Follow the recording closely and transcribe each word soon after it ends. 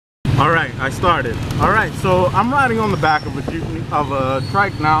Alright, I started. Alright, so I'm riding on the back of a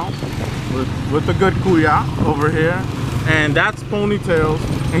trike now with a good kuya over here, and that's Ponytails,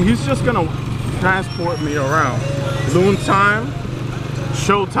 and he's just gonna transport me around. Loon time,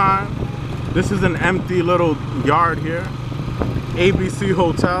 show time. This is an empty little yard here. ABC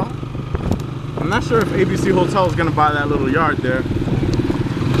Hotel. I'm not sure if ABC Hotel is gonna buy that little yard there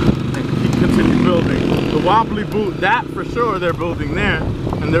and continue building. The wobbly boot, that for sure they're building there,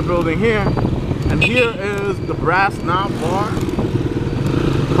 and they're building here. And here is the Brass Knob Bar,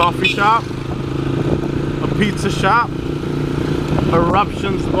 coffee shop, a pizza shop,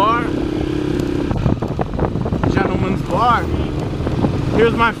 Eruptions Bar, Gentleman's Bar.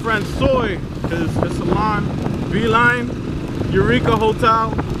 Here's my friend Soy, his salon, V-Line, Eureka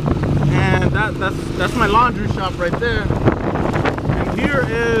Hotel, and that's my laundry shop right there. And here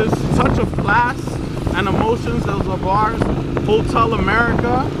is Touch of Class and Emotions, those are bars. Hotel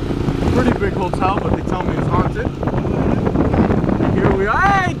America, pretty big hotel, but they tell me it's haunted. And here we are.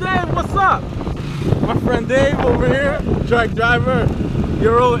 Hey Dave, what's up? My friend Dave over here, truck driver,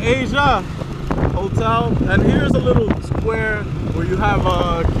 Euro Asia Hotel. And here's a little square where you have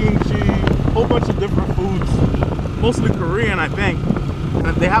kimchi, a whole bunch of different foods, mostly Korean, I think.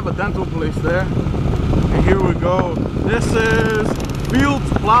 And they have a dental place there. And here we go. This is Fields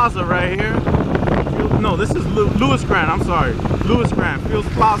Plaza right here. No, this is Lewis Grant, I'm sorry. Lewis Grant. Fields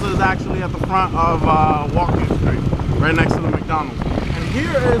Plaza is actually at the front of Walking Street, right next to the McDonald's. And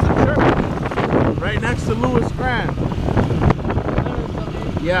here is a church, right next to Lewis Grant.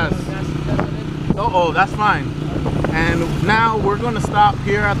 Yes. Oh, that's fine. And now we're gonna stop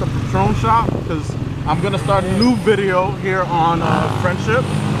here at the Petron shop because I'm gonna start a new video here on friendship.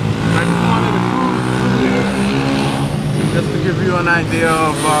 And I just wanted to cruise through here just to give you an idea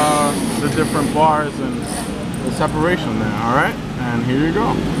of the different bars and the separation there, all right? And here you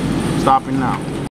go, stopping now.